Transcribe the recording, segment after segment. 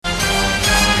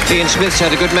Ian Smith's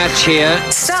had a good match here.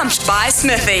 Stumped by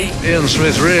Smithy. Ian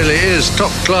Smith really is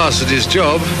top class at his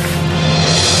job.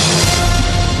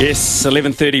 Yes,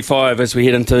 11:35 as we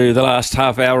head into the last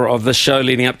half hour of this show,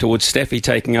 leading up towards Staffy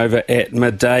taking over at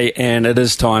midday, and it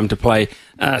is time to play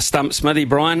Stump Smithy.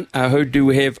 Brian, who do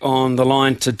we have on the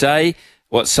line today?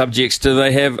 What subjects do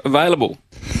they have available?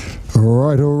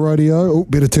 Rightio. Oh,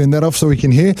 better turn that off so we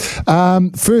can hear.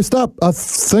 First up, I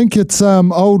think it's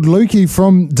old Lukey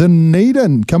from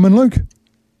Dunedin. Come in, Luke.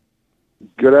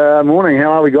 Good morning.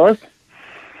 How are we, guys?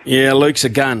 Yeah, Luke's a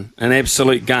gun, an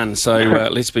absolute gun. So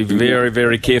let's be very,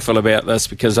 very careful about this,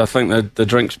 because I think the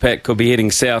drinks pack could be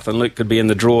heading south and Luke could be in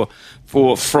the draw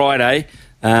for Friday,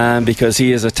 because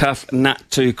he is a tough nut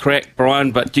to crack,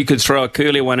 Brian. But you could throw a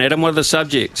curly one at him. What are the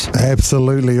subjects?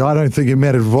 Absolutely. I don't think it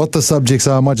matters what the subjects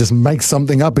are. I might just make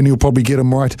something up and he'll probably get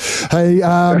them right. Hey,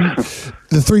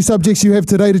 the three subjects you have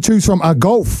today to choose from are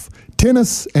golf,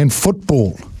 tennis and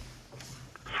football.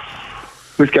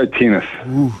 Let's go tennis.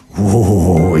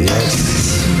 Oh,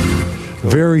 yes.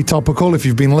 Very topical. If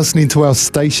you've been listening to our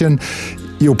station,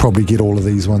 you'll probably get all of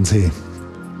these ones here.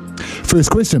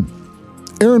 First question.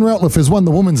 Erin Routliffe has won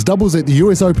the women's doubles at the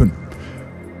US Open.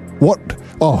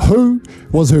 Who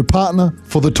was her partner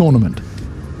for the tournament?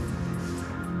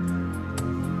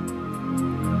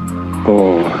 I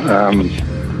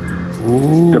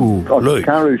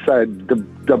can't really say it.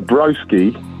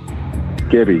 Dabrowski,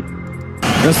 Gabby.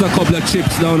 Just a couple of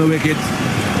chips down the wicket,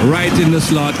 right in the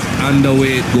slot, and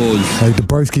away it goes. Hey,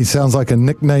 Dabrowski sounds like a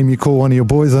nickname you call one of your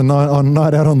boys on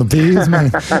night out on the beers,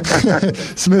 mate.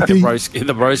 Smithy.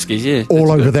 The Broskies, yeah.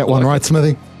 All over that one, right,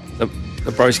 Smithy? The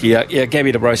Broski, yeah,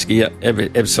 Gabby Dabrowski, yeah,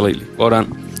 absolutely. Well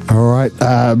done. All right,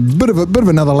 bit of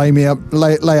another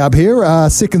layup here.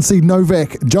 Second seed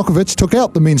Novak Djokovic took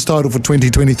out the men's title for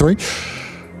 2023.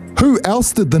 Who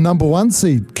ousted the number one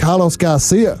seed Carlos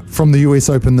Garcia from the US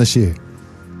Open this year?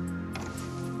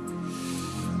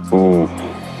 What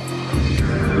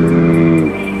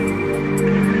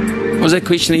was that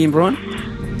question again, Brian?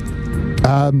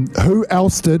 Who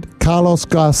ousted Carlos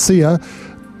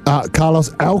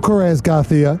Alcaraz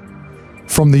Garcia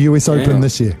from the US Open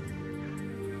this year?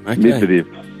 Okay. Medvedev.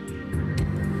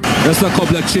 Just a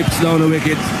couple of chips down the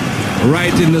wicket,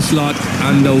 right in the slot,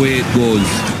 and away it goes.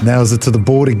 Now is it to the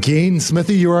board again,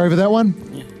 Smithy? You were over that one?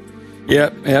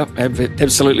 Yeah,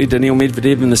 absolutely. Daniil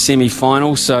Medvedev in the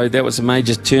semi-final, so that was a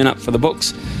major turn-up for the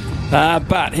books.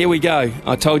 But here we go.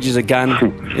 I told you it's a gun.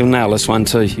 You'll nail this one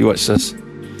too. You watch this.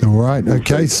 All right,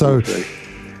 okay, so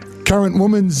current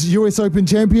women's US Open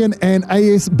champion and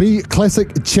ASB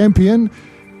Classic champion,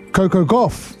 Coco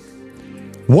Gauff.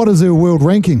 What is her world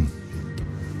ranking?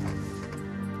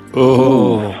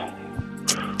 Oh,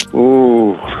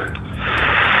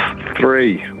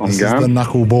 3. This is the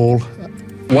knuckleball.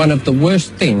 One of the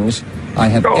worst things I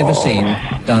have ever seen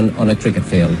done on a cricket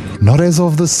field. Not as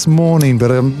of this morning, but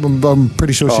I'm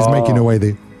pretty sure she's making her way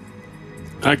there.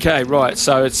 Okay, right.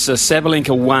 So it's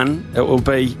Sabalenka 1. It will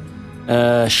be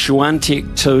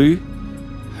Swiatek 2.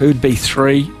 Who'd be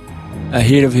 3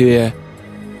 ahead of her?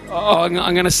 I'm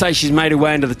going to say she's made her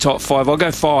way into the top 5. I'll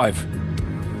go 5.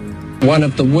 One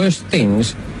of the worst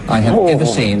things I have ever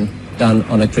seen done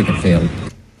on a cricket field.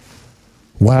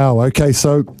 Wow, okay,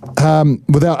 so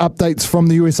without updates from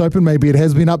the US Open, maybe it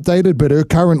has been updated, but her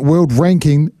current world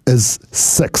ranking is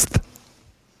 6th.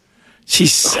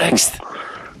 She's 6th?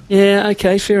 Yeah,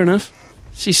 okay, fair enough.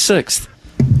 She's 6th.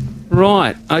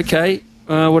 Right, okay.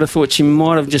 I would have thought she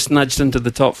might have just nudged into the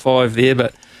top 5 there,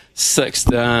 but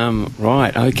 6th.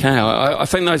 Right, okay. I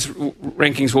think those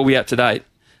rankings will be up to date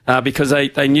because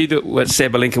they knew that what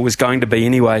Sabalenka was going to be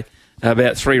anyway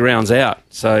about 3 rounds out.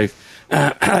 So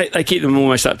they keep them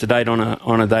almost up to date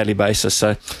on a daily basis.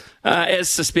 So as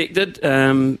suspected,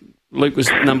 Luke was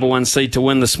number 1 seed to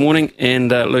win this morning, and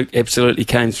Luke absolutely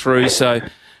came through. So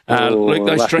Luke,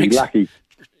 those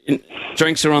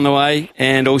drinks are on the way,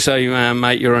 and also,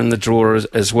 mate, you're in the draw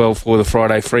as well for the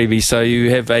Friday freebie. So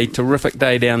you have a terrific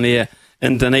day down there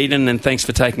in Dunedin, and thanks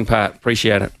for taking part.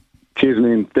 Appreciate it. Cheers,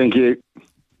 man. Thank you.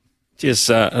 Cheers,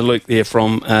 Luke there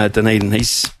from Dunedin.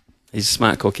 He's a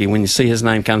smart cookie. When you see his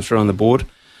name come through on the board,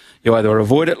 you either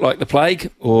avoid it like the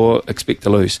plague or expect to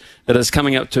lose. It is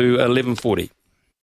coming up to 11:40.